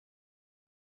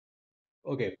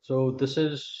Okay, so this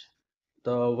is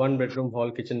the one bedroom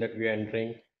hall kitchen that we are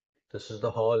entering. This is the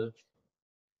hall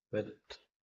with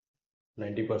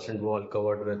 90% wall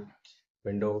covered with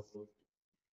window.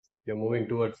 We are moving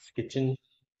towards kitchen.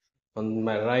 On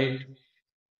my right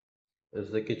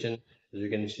is the kitchen, as you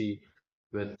can see,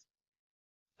 with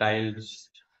tiles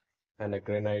and a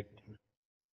granite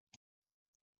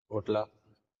otla.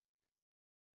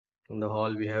 In the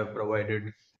hall, we have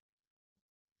provided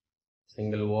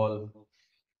single wall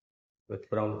with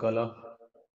brown color.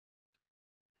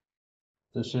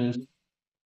 This is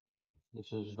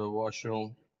this is the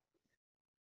washroom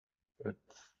with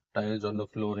tiles on the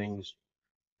floorings,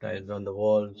 tiles on the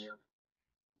walls,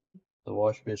 the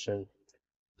wash basin.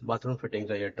 The bathroom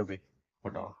fittings are yet to be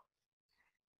put on.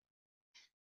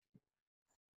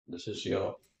 This is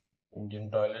your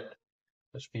Indian toilet.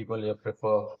 As people here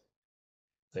prefer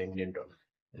the Indian toilet,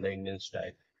 the Indian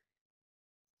style.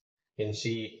 You can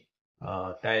see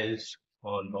tiles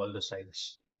on all the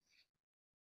sides.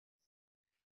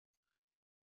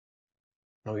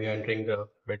 Now we are entering the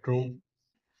bedroom.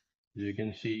 You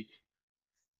can see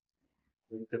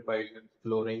vitrified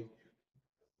flooring.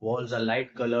 Walls are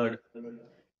light colored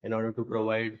in order to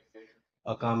provide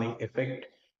a calming effect,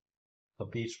 a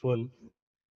peaceful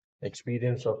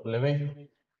experience of living.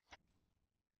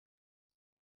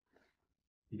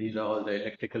 These are all the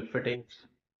electrical fittings.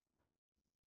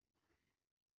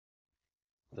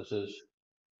 This is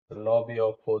the lobby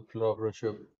of fourth floor of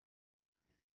Rishabh.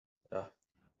 Yeah.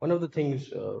 One of the things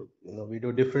we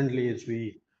do differently is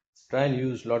we try and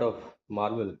use a lot of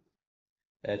marble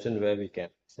as and where we can.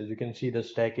 As you can see, the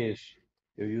staircase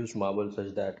you use marble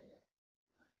such that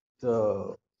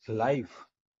the life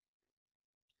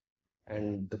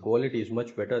and the quality is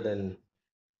much better than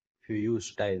if you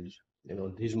use tiles.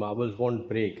 These marbles won't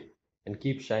break and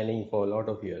keep shining for a lot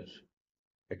of years,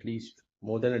 at least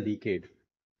more than a decade.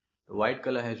 The white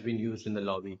color has been used in the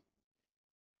lobby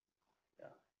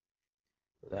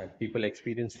so that people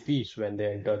experience peace when they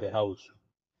enter the house.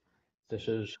 This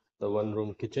is the one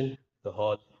room kitchen, the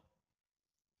hall,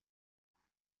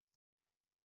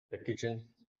 the kitchen.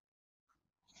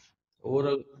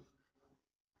 Overall,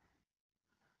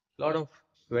 a lot of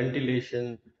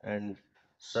ventilation and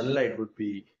sunlight would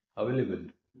be available.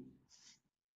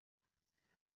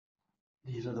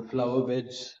 These are the flower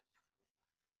beds,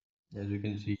 as you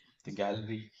can see, the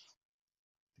gallery,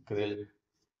 the grill.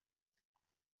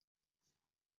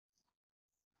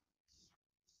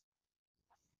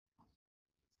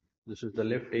 This is the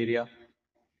lift area,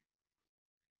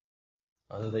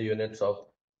 another units of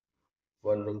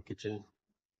one room kitchen.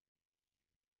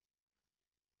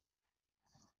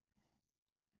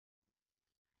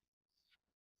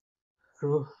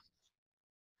 So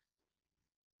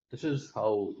this is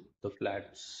how the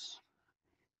flats.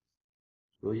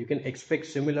 So you can expect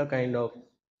similar kind of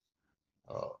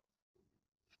uh,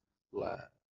 flat.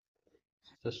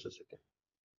 Just a second.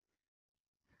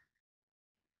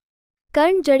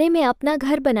 करणजड़े में अपना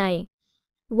घर बनाएं।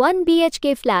 1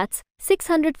 BHK flats,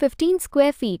 615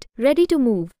 square feet, ready to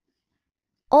move.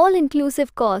 All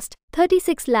inclusive cost,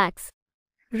 36 lakhs.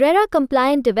 RERA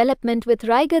compliant development with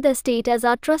Raigad Estate as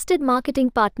our trusted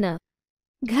marketing partner.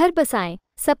 घर बसाएं,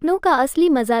 सपनों का असली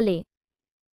मजा लें।